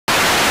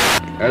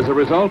As a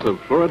result of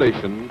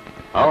fluoridation,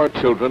 our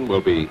children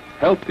will be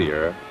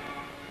healthier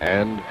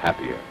and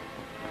happier.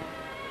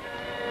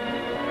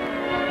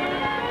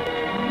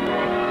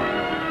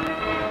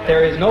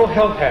 There is no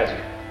health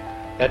hazard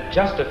that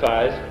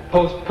justifies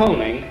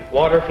postponing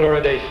water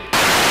fluoridation.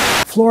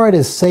 Fluoride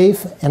is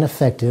safe and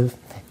effective,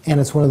 and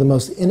it's one of the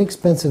most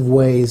inexpensive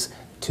ways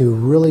to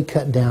really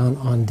cut down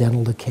on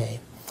dental decay.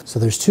 So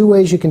there's two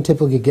ways you can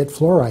typically get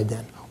fluoride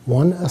then.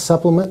 One, a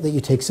supplement that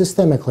you take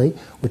systemically,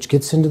 which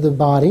gets into the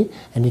body,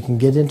 and you can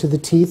get into the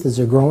teeth as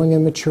they're growing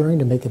and maturing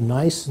to make them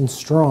nice and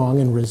strong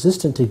and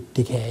resistant to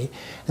decay.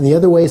 And the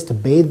other way is to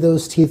bathe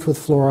those teeth with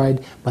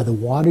fluoride by the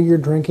water you're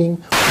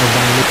drinking or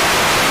by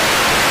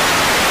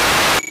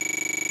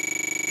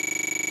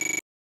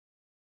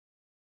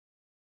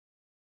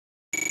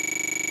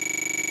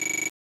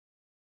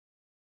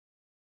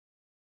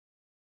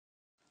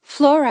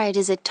Fluoride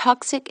is a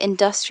toxic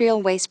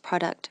industrial waste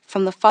product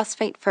from the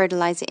phosphate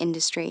fertilizer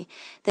industry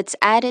that's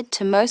added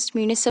to most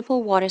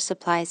municipal water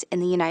supplies in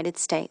the United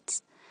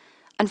States.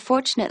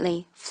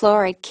 Unfortunately,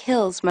 fluoride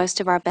kills most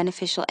of our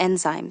beneficial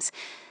enzymes,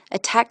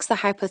 attacks the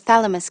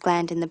hypothalamus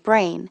gland in the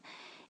brain,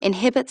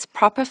 inhibits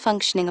proper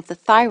functioning of the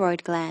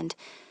thyroid gland,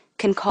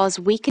 can cause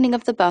weakening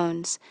of the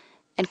bones,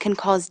 and can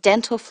cause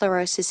dental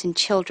fluorosis in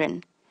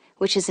children,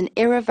 which is an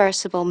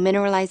irreversible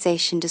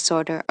mineralization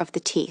disorder of the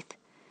teeth.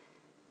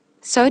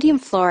 Sodium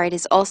fluoride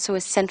is also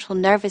a central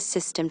nervous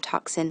system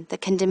toxin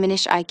that can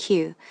diminish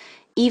IQ,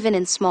 even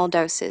in small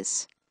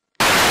doses.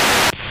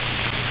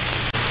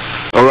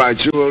 All right,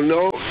 you will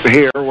note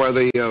here where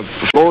the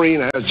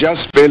fluorine has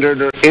just been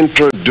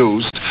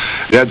introduced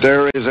that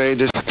there is a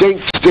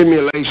distinct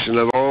stimulation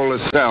of all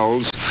the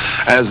cells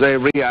as they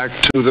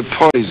react to the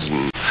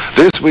poison.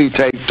 This we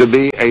take to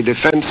be a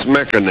defense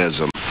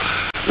mechanism.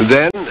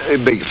 Then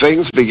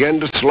things begin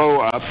to slow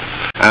up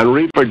and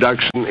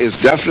reproduction is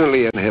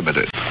definitely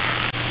inhibited.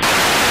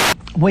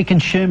 We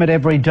consume it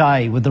every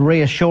day with the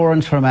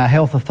reassurance from our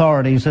health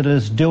authorities that it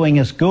is doing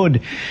us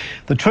good.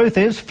 The truth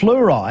is,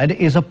 fluoride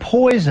is a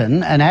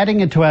poison, and adding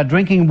it to our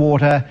drinking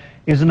water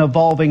is an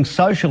evolving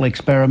social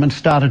experiment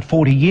started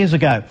 40 years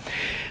ago.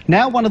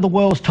 Now one of the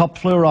world's top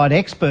fluoride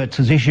experts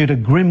has issued a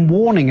grim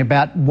warning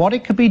about what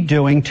it could be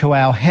doing to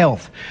our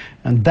health,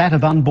 and that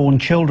of unborn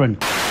children.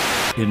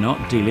 You're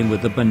not dealing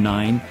with a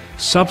benign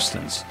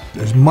substance.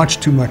 There's much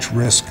too much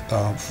risk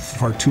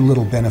for too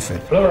little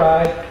benefit.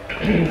 Fluoride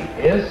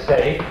is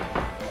safe.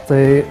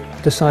 They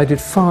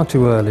decided far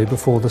too early,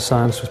 before the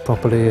science was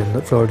properly in,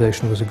 that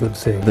fluoridation was a good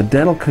thing. The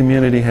dental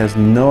community has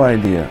no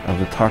idea of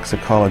the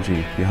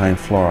toxicology behind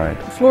fluoride.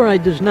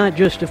 Fluoride does not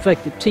just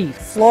affect the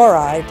teeth.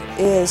 Fluoride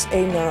is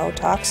a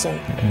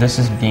neurotoxin. This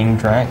is being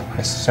drank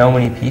by so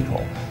many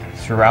people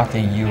throughout the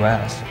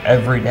U.S.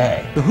 every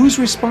day. But who's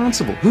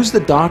responsible? Who's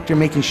the doctor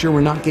making sure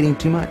we're not getting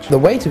too much? The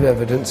weight of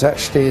evidence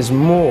actually is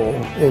more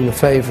in the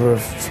favor of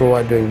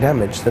fluoride doing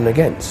damage than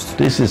against.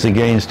 This is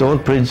against all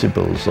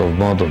principles of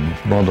modern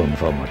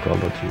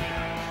pharmacology.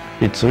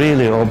 It's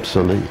really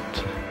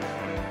obsolete.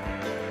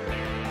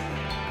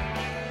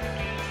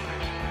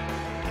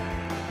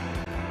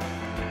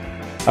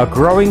 A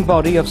growing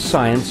body of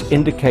science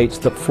indicates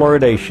that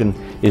fluoridation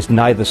is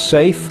neither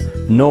safe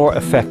nor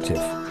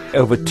effective.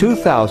 Over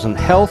 2,000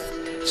 health,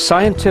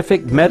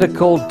 scientific,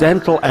 medical,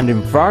 dental and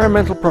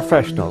environmental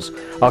professionals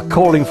are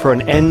calling for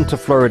an end to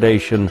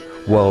fluoridation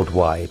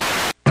worldwide.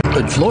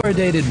 Could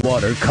fluoridated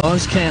water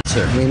cause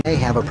cancer? We may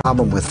have a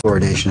problem with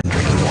fluoridation in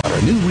drinking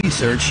water. New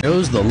research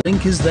shows the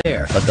link is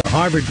there, but the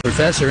Harvard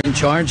professor in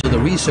charge of the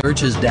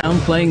research is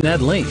downplaying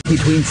that link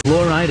between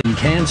fluoride and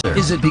cancer.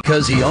 Is it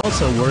because he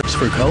also works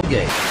for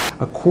Colgate?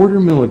 A 1/4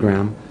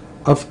 milligram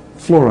of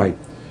fluoride.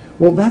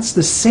 Well, that's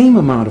the same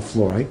amount of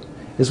fluoride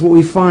is what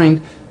we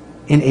find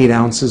in 8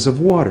 ounces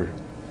of water.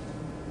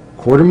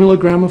 1/4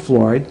 milligram of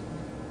fluoride,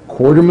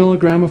 1/4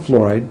 milligram of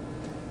fluoride.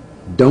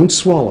 Don't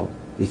swallow.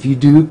 If you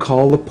do,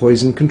 call the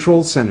Poison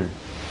Control Center.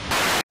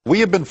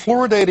 We have been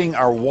fluoridating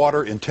our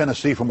water in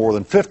Tennessee for more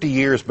than 50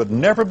 years, but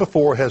never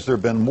before has there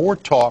been more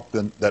talk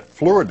that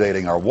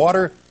fluoridating our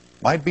water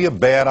might be a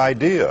bad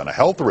idea and a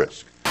health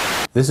risk.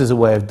 This is a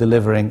way of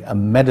delivering a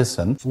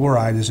medicine.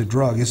 Fluoride is a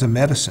drug, is a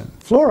medicine.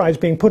 Fluoride is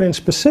being put in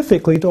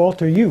specifically to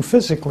alter you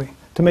physically,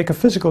 to make a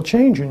physical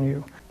change in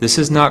you. This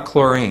is not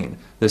chlorine.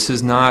 This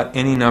is not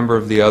any number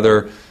of the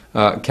other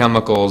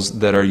chemicals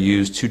that are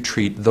used to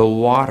treat the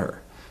water,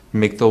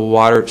 make the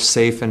water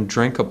safe and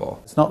drinkable.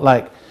 It's not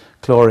like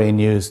chlorine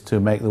used to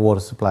make the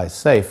water supply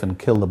safe and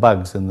kill the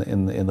bugs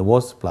in the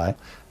water supply.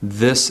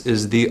 This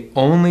is the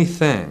only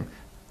thing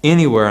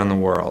anywhere in the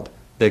world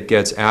that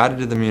gets added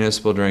to the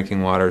municipal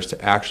drinking waters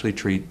to actually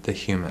treat the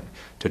human,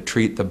 to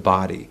treat the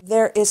body.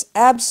 There is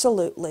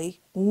absolutely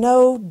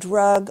no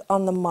drug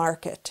on the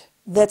market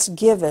that's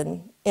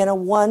given in a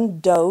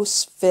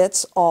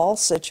one-dose-fits-all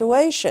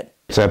situation.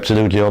 It's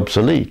absolutely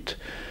obsolete.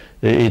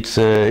 It's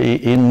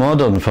in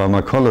modern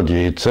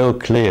pharmacology, it's so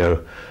clear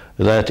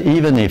that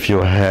even if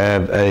you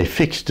have a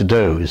fixed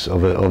dose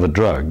of a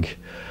drug,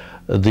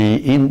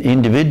 the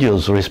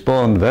individuals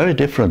respond very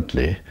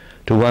differently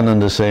to one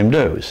and the same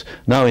dose.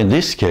 Now in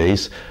this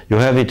case you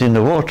have it in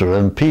the water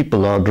and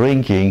people are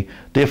drinking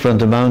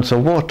different amounts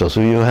of water, so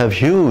you have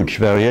huge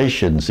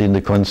variations in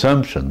the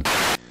consumption.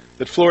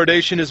 That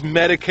fluoridation is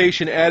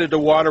medication added to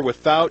water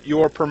without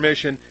your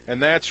permission,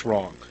 and that's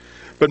wrong.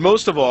 But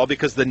most of all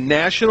because the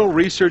National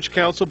Research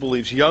Council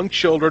believes young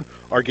children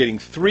are getting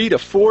 3 to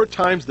 4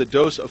 times the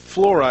dose of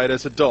fluoride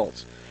as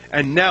adults.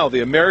 And now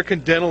the American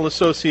Dental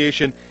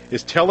Association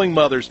is telling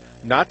mothers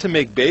not to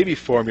make baby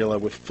formula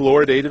with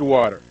fluoridated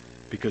water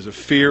because of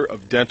fear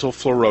of dental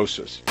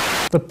fluorosis.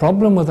 The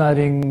problem with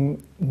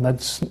adding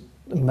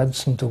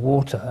medicine to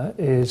water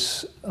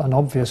is an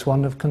obvious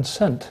one of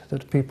consent,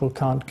 that people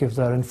can't give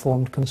their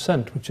informed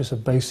consent, which is a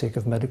basic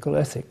of medical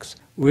ethics.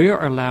 We're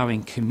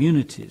allowing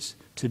communities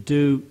to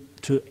do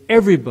to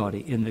everybody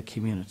in the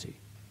community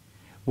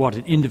what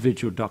an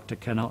individual doctor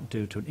cannot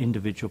do to an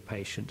individual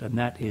patient, and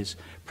that is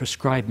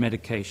prescribe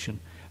medication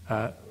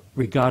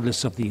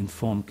regardless of the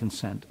informed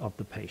consent of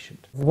the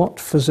patient. What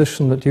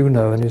physician that you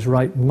know in his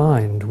right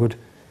mind would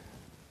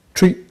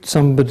treat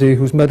somebody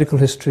whose medical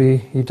history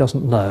he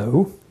doesn't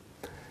know,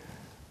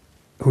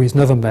 who he's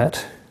never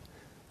met,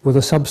 with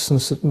a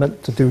substance that's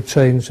meant to do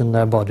change in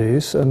their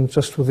bodies, and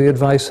just with the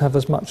advice, have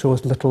as much or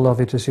as little of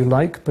it as you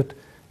like, but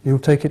you'll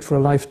take it for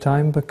a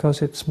lifetime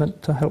because it's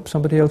meant to help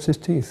somebody else's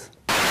teeth?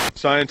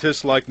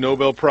 Scientists like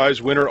Nobel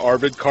Prize winner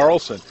Arvid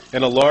Carlson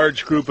and a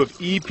large group of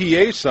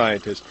EPA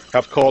scientists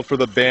have called for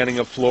the banning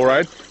of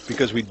fluoride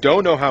because we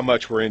don't know how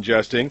much we're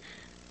ingesting,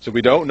 so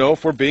we don't know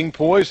if we're being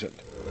poisoned.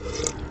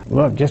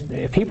 Look, just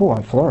if people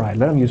want fluoride,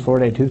 let them use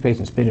fluoridated toothpaste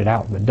and spit it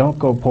out, but don't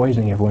go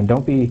poisoning everyone.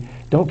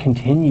 Don't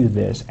continue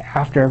this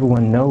after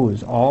everyone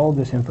knows all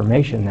this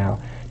information now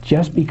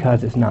just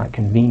because it's not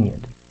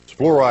convenient.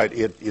 Fluoride,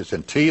 it is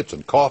in tea, it's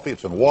in coffee,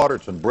 it's in water,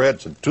 it's in bread,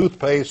 it's in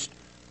toothpaste,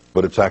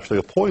 but it's actually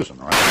a poison,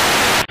 right?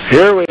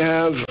 Here we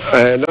have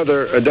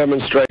another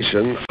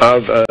demonstration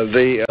of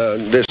the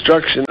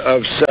destruction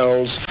of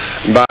cells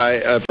by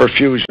a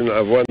perfusion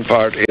of 1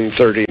 part in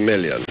 30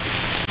 million.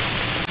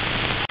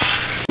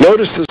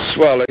 Notice the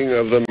swelling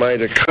of the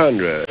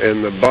mitochondria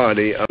in the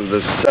body of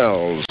the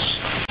cells.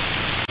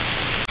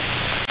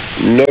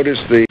 Notice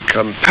the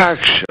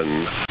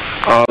compaction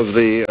of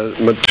the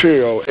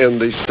material in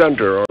the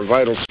center or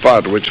vital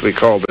spot, which we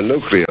call the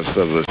nucleus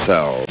of the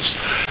cells.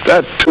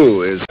 That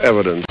too is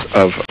evidence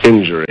of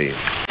injury.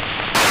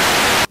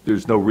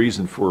 There's no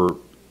reason for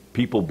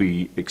people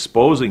be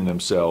exposing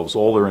themselves,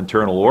 all their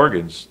internal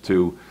organs,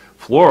 to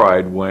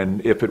fluoride when,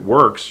 if it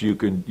works, you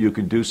can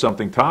do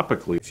something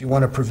topically. If you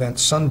want to prevent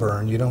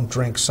sunburn, you don't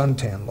drink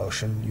suntan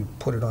lotion, you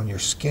put it on your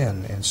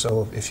skin. And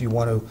so if you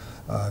want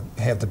to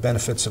have the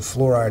benefits of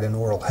fluoride in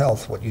oral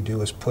health, what you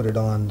do is put it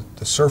on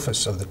the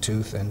surface of the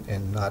tooth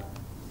and not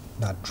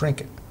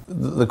drink it.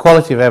 The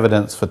quality of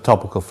evidence for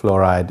topical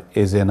fluoride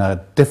is in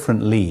a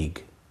different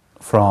league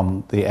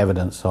from the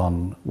evidence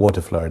on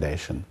water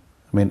fluoridation.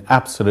 I mean,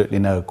 absolutely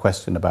no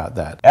question about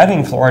that.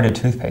 Adding fluoride to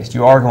toothpaste,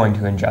 you are going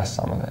to ingest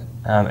some of it,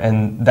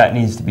 and that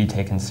needs to be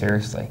taken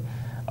seriously.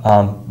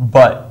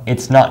 But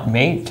it's not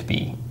made to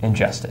be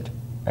ingested,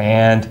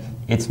 and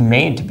it's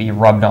made to be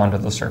rubbed onto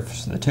the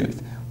surface of the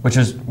tooth, which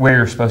is where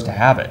you're supposed to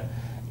have it.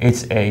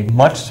 It's a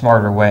much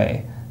smarter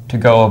way to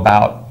go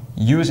about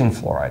using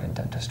fluoride in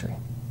dentistry.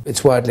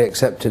 It's widely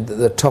accepted that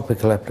the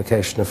topical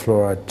application of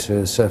fluoride to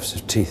the surface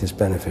of teeth is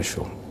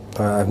beneficial.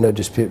 I have no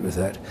dispute with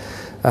that.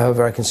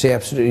 However, I can see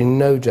absolutely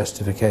no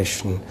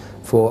justification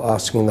for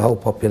asking the whole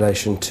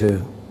population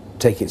to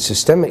take it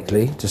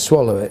systemically, to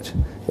swallow it,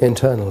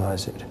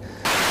 internalize it.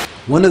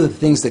 One of the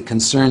things that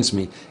concerns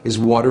me is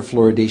water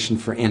fluoridation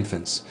for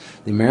infants.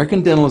 The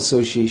American Dental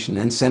Association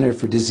and Center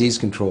for Disease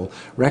Control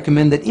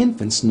recommend that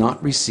infants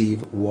not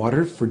receive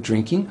water for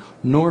drinking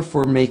nor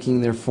for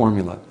making their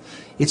formula.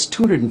 It's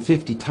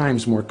 250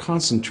 times more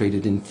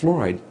concentrated in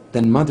fluoride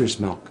than mother's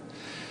milk.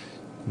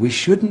 We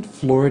shouldn't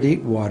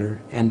fluoridate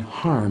water and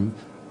harm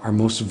our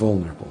most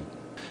vulnerable.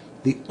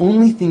 The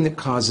only thing that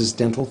causes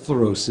dental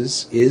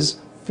fluorosis is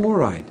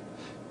fluoride.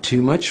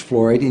 Too much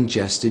fluoride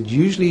ingested,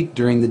 usually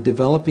during the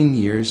developing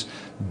years,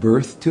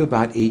 birth to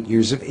about 8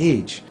 years of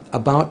age.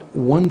 About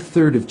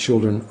 1/3 of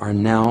children are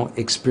now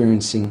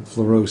experiencing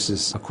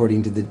fluorosis,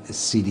 according to the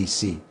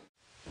CDC.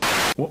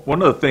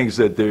 One of the things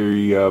that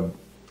the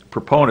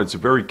proponents are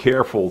very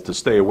careful to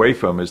stay away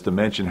from is to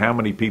mention how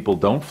many people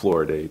don't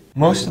fluoridate.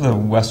 Most of the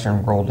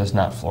Western world does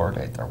not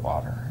fluoridate their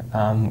water.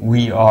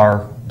 We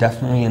are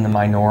definitely in the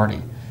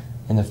minority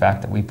in the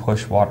fact that we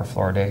push water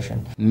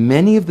fluoridation.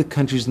 Many of the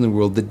countries in the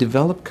world, the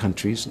developed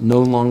countries,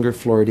 no longer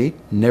fluoridate,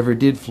 never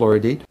did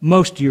fluoridate.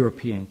 Most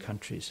European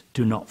countries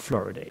do not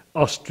fluoridate.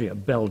 Austria,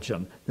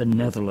 Belgium, the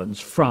Netherlands,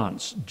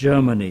 France,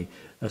 Germany,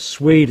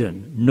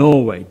 Sweden,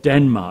 Norway,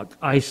 Denmark,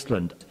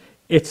 Iceland,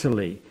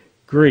 Italy,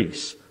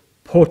 Greece,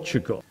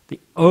 Portugal. The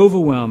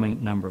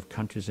overwhelming number of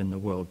countries in the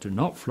world do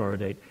not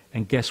fluoridate,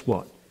 and guess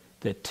what?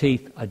 Their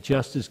teeth are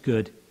just as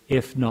good,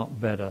 if not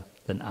better,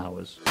 than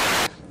ours.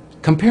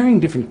 Comparing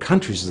different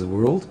countries of the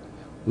world,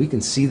 we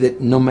can see that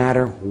no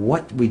matter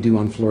what we do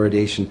on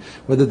fluoridation,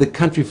 whether the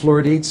country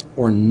fluoridates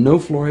or no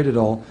fluoride at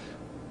all,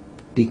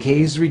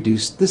 decay is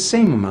reduced the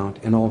same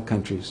amount in all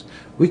countries.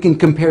 We can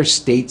compare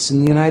states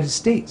in the United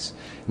States.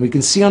 And we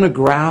can see on a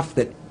graph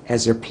that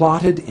as they're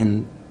plotted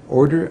in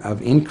order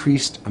of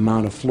increased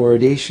amount of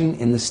fluoridation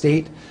in the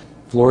state,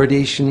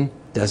 fluoridation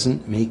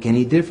doesn't make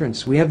any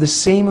difference. We have the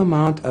same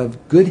amount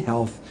of good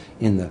health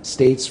in the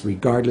states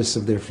regardless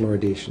of their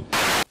fluoridation.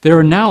 There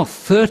are now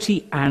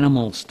 30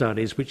 animal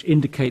studies which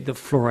indicate that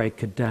fluoride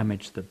could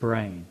damage the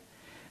brain.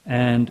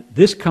 And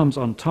this comes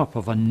on top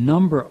of a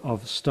number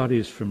of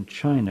studies from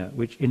China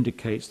which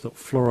indicates that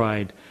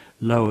fluoride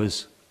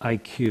lowers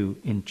IQ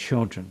in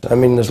children. I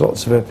mean, there's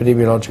lots of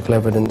epidemiological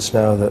evidence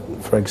now that,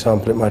 for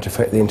example, it might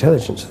affect the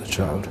intelligence of the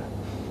child,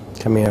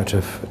 coming out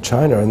of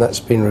China, and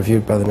that's been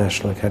reviewed by the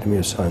National Academy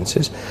of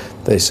Sciences.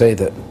 They say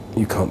that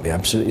you can't be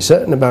absolutely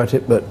certain about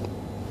it, but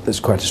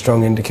there's quite a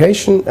strong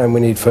indication, and we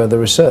need further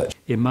research.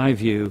 In my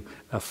view,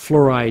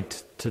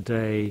 fluoride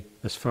today,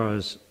 as far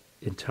as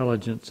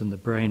intelligence in the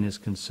brain is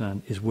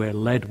concerned, is where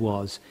lead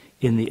was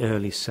in the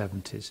early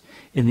 70s.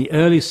 In the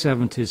early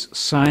 70s,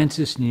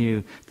 scientists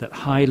knew that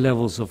high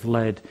levels of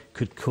lead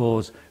could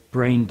cause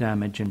brain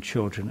damage in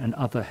children and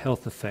other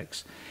health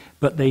effects,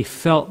 but they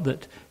felt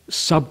that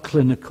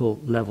subclinical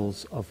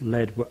levels of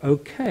lead were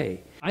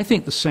okay. I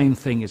think the same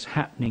thing is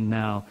happening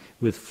now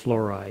with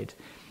fluoride,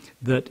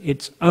 that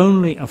it's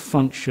only a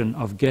function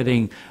of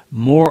getting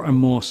more and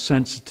more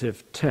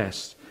sensitive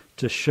tests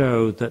to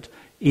show that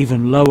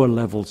even lower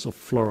levels of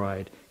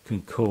fluoride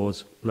can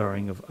cause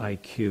lowering of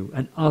IQ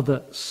and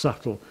other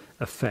subtle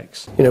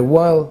effects. You know,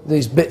 while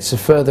these bits of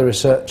further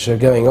research are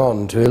going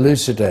on to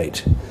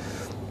elucidate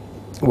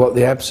what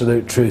the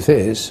absolute truth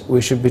is,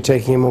 we should be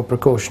taking a more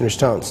precautionary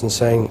stance and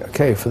saying,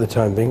 okay, for the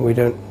time being, we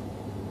don't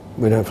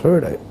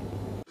fluoridate.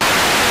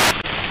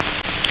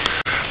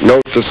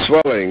 Note the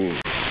swelling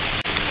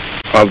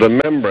of the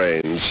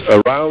membranes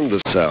around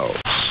the cells.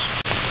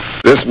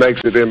 This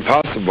makes it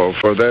impossible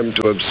for them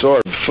to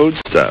absorb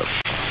foodstuff.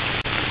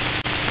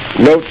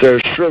 Note they're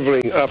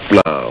shriveling up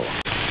now.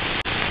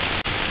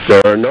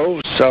 There are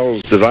no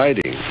cells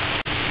dividing.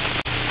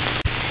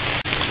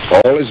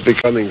 All is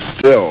becoming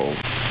still.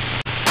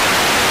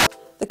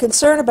 The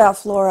concern about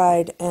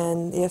fluoride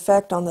and the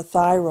effect on the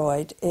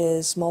thyroid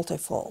is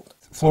multifold.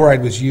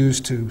 Fluoride was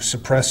used to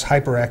suppress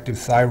hyperactive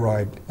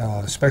thyroid,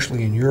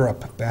 especially in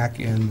Europe back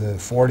in the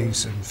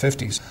 40s and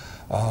 50s.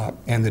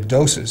 And the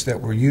doses that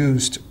were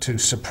used to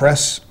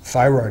suppress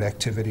thyroid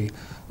activity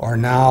are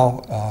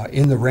now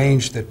in the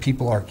range that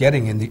people are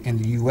getting in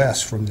the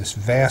U.S. from this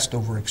vast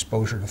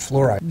overexposure to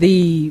fluoride.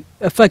 The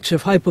effects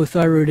of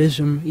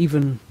hypothyroidism,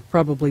 even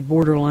probably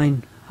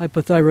borderline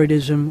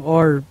hypothyroidism,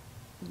 are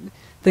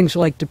things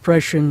like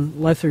depression,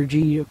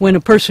 lethargy, when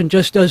a person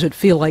just doesn't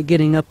feel like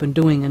getting up and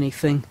doing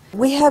anything.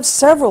 We have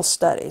several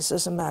studies,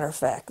 as a matter of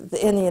fact,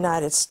 in the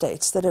United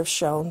States that have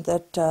shown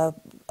that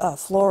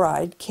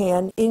fluoride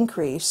can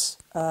increase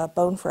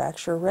bone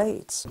fracture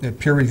rates.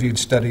 Peer-reviewed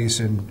studies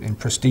in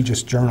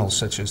prestigious journals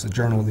such as the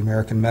Journal of the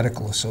American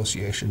Medical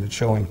Association that's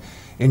showing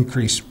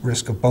increased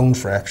risk of bone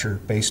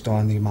fracture based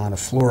on the amount of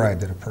fluoride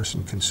that a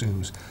person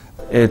consumes.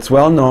 It's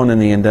well known in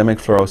the endemic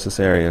fluorosis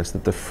areas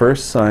that the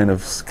first sign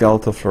of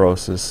skeletal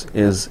fluorosis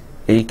is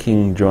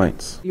aching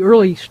joints. The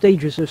early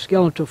stages of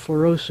skeletal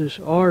fluorosis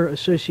are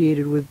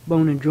associated with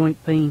bone and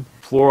joint pain.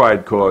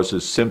 Fluoride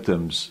causes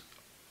symptoms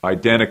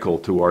identical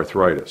to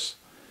arthritis.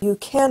 You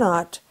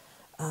cannot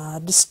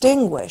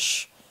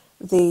distinguish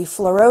the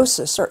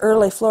fluorosis or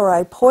early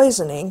fluoride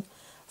poisoning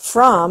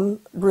from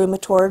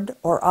rheumatoid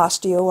or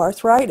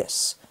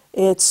osteoarthritis.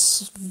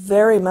 It's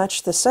very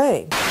much the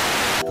same.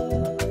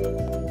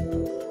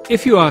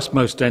 If you ask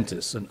most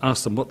dentists and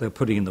ask them what they're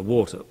putting in the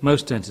water,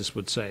 most dentists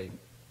would say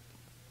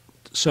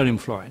sodium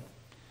fluoride,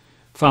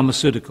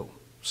 pharmaceutical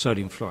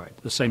sodium fluoride,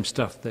 the same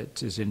stuff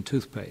that is in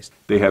toothpaste.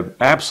 They have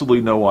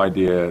absolutely no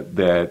idea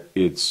that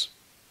it's,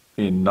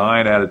 in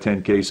 9 out of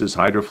 10 cases,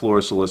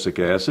 hydrofluorosilicic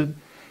acid,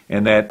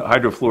 and that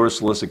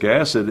hydrofluorosilicic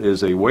acid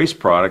is a waste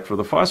product for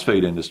the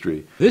phosphate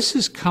industry. This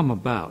has come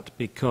about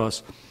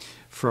because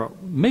for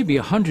maybe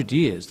 100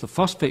 years, the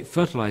phosphate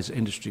fertilizer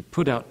industry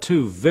put out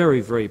 2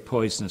 very, very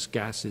poisonous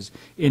gases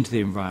into the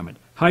environment,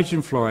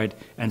 hydrogen fluoride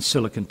and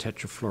silicon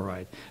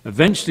tetrafluoride.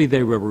 Eventually,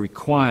 they were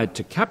required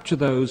to capture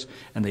those,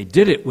 and they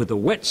did it with a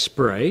wet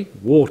spray,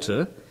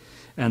 water,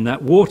 and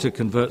that water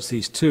converts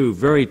these 2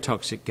 very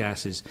toxic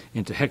gases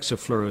into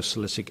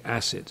hexafluorosilicic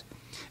acid.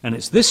 And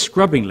it's this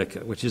scrubbing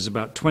liquor, which is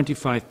about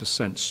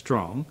 25%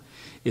 strong,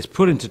 is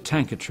put into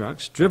tanker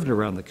trucks, driven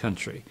around the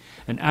country,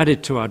 and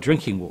added to our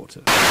drinking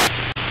water.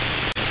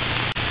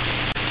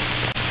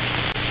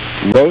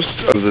 Most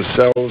of the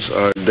cells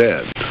are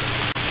dead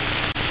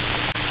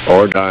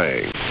or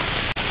dying.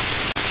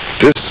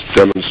 This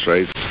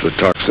demonstrates the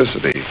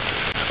toxicity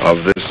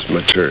of this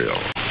material.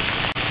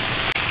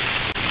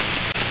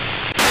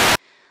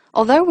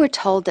 Although we're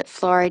told that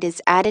fluoride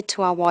is added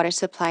to our water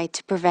supply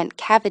to prevent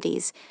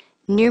cavities,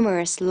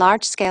 numerous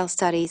large-scale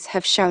studies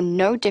have shown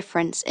no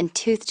difference in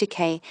tooth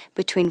decay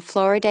between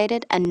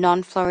fluoridated and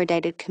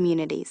non-fluoridated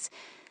communities.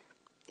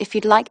 If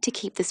you'd like to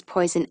keep this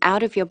poison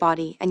out of your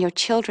body and your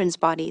children's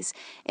bodies,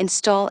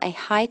 install a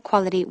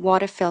high-quality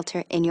water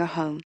filter in your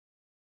home.